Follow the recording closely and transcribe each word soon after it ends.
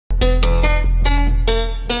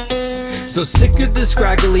So sick of the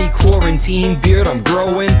scraggly quarantine beard I'm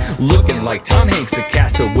growing, looking like Tom Hanks a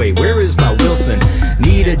castaway. Where is my Wilson?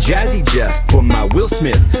 Need a Jazzy Jeff for my Will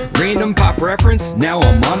Smith. Random pop reference, now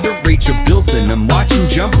I'm on to Rachel Bilson. I'm watching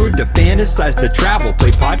Jumper to fantasize the travel,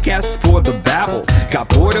 play podcast for the babble. Got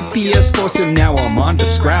bored of PS4 so now I'm on to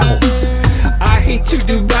Scrabble. I hate to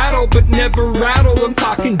do battle but never rattle. I'm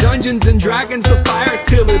talking Dungeons and Dragons, the fire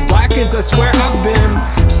till it blackens. I swear I've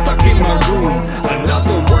been stuck in my room,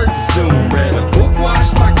 another word to Zoom. Read a book,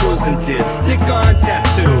 watched my clothes and did stick on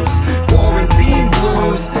tattoos. Quarantine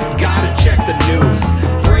blues, gotta check the news.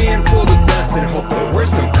 Praying for the best and hope the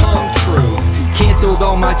worst don't come true. Cancelled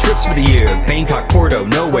all my trips for the year, Bangkok, Porto,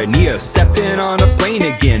 nowhere near. Stepping on a plane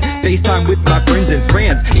again, FaceTime with my friends in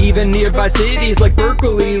France. Even nearby cities like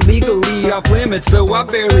Berkeley, legally off limits. Though I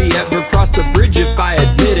barely ever cross the bridge if I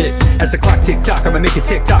admit it. As the clock tick-tock, I'ma make a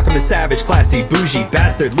TikTok. I'm a savage, classy, bougie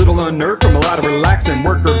bastard. Little unnerved from a lot of relaxing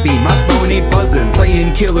worker bee. My phone ain't buzzing,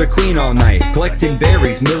 playing Killer Queen all night. Collecting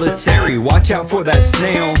berries, military, watch out for that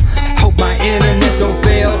snail. Hope my internet don't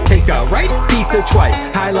fail. Take a right pizza twice,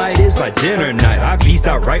 highlight is my dinner night. I pieced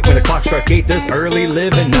out right when the clock struck 8. This early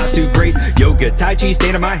living not too great. Yoga, Tai Chi,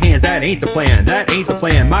 stand in my hands. That ain't the plan, that ain't the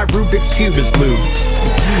plan. My Rubik's Cube is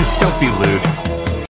lubed. Don't be lewd.